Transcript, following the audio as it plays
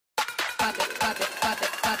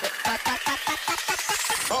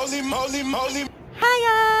Hi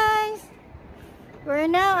guys! We're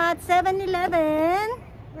now at 7-Eleven.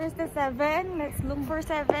 Where's the 7? Let's look for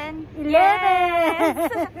 7. 11!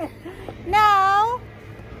 Now,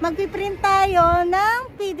 magpiprint tayo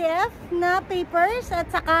ng PDF na papers at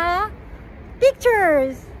saka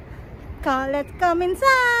pictures. Let's come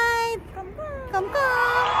inside! Come!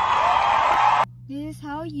 This is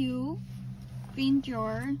how you print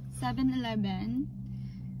your 7-Eleven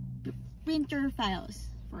printer files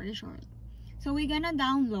for short. So we're gonna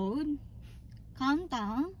download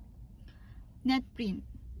Countdown NetPrint.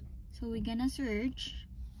 So we're gonna search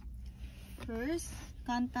first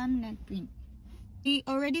Countdown NetPrint. We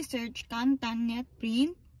already searched Countdown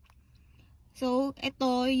NetPrint. So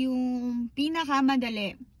ito yung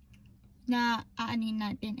pinakamadali na aanin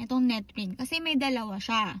natin, itong NetPrint kasi may dalawa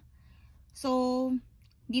siya. So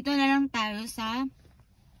dito na lang tayo sa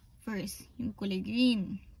first, yung kulay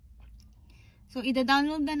green. So,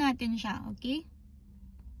 ida-download na natin siya, okay?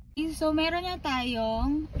 So, meron na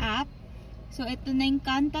tayong app. So, ito na yung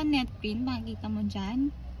Countdown NetPrint. Makikita mo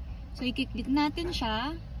dyan. So, i-click natin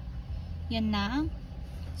siya. Yan na.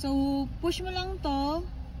 So, push mo lang to.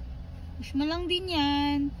 Push mo lang din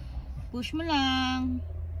yan. Push mo lang.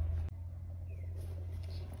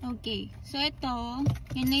 Okay. So, ito.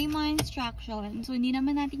 Yan na yung mga instructions. So, hindi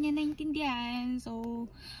naman natin yan naintindihan. So,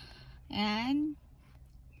 ayan.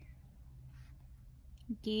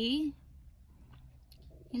 Okay.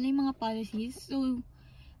 Yan lang yung mga policies. So,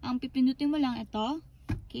 ang pipindutin mo lang ito.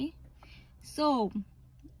 Okay. So,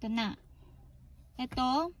 ito na.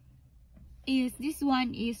 Ito is, this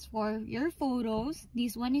one is for your photos.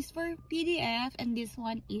 This one is for PDF. And this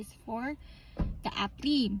one is for the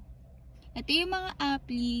apply. Ito yung mga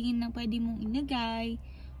apply na pwede mong ilagay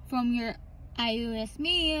from your iOS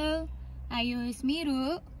mail, iOS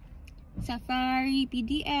Miro, Safari,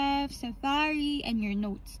 PDF, Safari, and your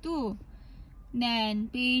notes too.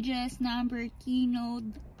 Then, pages, number,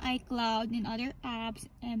 keynote, iCloud, and other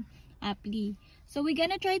apps, and apply. So, we're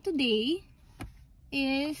gonna try today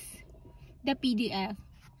is the PDF.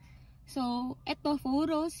 So, ito,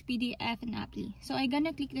 photos, PDF, and apply. So, I'm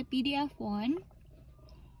gonna click the PDF one.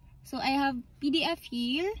 So, I have PDF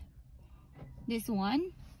here. This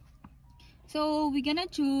one. So, we're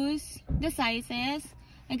gonna choose the sizes.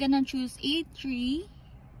 I'm gonna choose A3,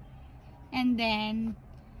 and then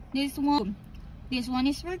this one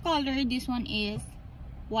is for color, this one is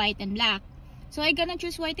white and black. So I'm gonna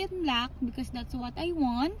choose white and black because that's what I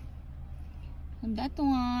want. And that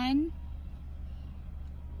one.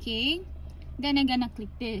 Okay, then I'm gonna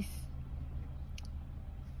click this.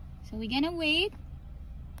 So we're gonna wait.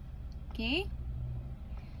 Okay,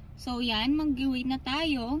 so yan, mag-wait na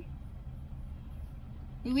tayo.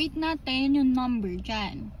 I-wait natin yung number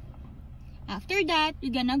dyan. After that,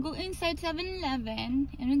 we're gonna go inside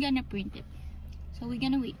 7-Eleven and we're gonna print it. So, we're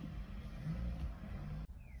gonna wait.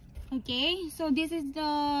 Okay, so this is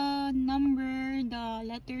the number, the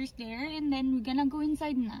letters there, and then we're gonna go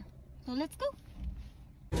inside na. So, let's go!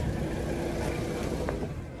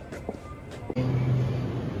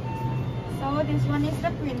 So, this one is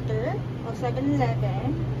the printer of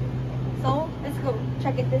 7-Eleven. So, let's go.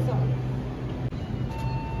 Check it this out.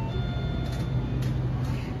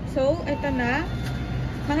 So, ito na.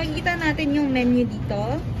 Makikita natin yung menu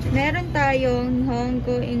dito. Meron tayong Hong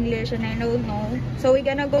Kong English and I don't know. So, we're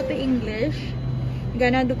gonna go to English.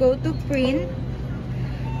 We're gonna go to print.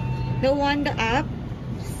 The app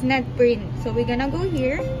is NetPrint. So, we're gonna go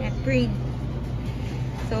here and print.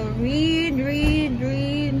 So, read.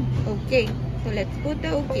 Okay. So, let's put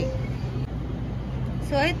the okay.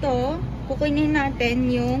 So, ito, kukunin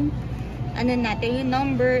natin yung yung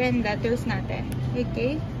number and letters natin.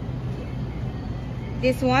 Okay.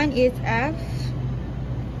 This one is F,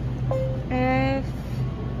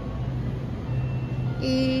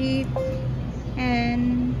 E,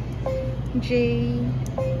 N, J,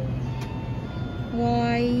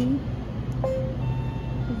 Y,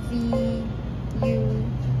 Z, U,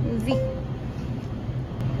 Z.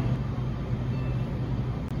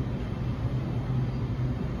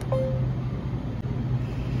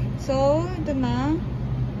 So, ito na.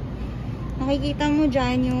 Makikita mo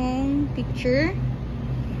dyan yung picture.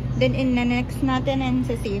 Then, in-next natin and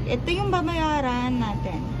sa-save. Ito yung babayaran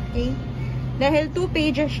natin. Okay? Dahil 2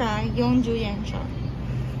 pages siya, yung due yan siya.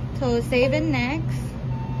 So, save and next.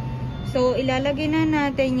 So, ilalagay na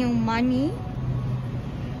natin yung money.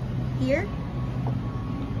 Here.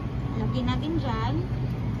 Lagay natin dyan.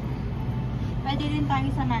 Pwede din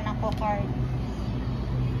tayo sa Nanako card.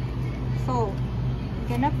 So,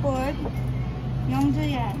 gonna put yung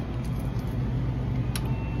due yan.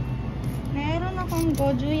 Meron akong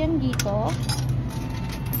gojo yan dito.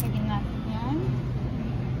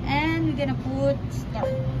 we're gonna put start.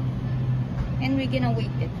 And we're gonna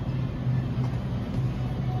wait it.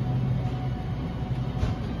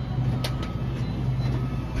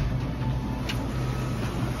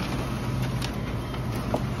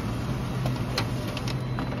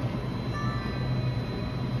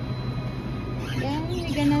 Then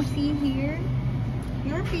we're gonna see here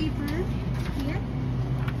your paper here.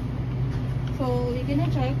 So we're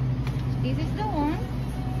gonna check. This is the one.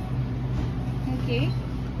 Okay.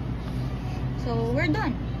 So we're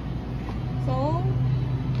done. So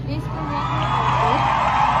this correct output.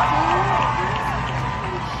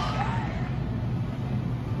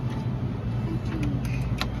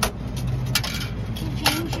 So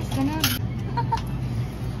change is gonna.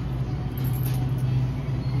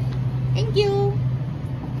 Thank you.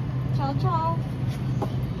 Ciao, ciao.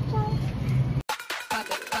 Ciao.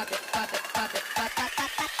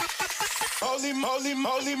 Holy moly,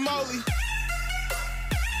 moly, moly.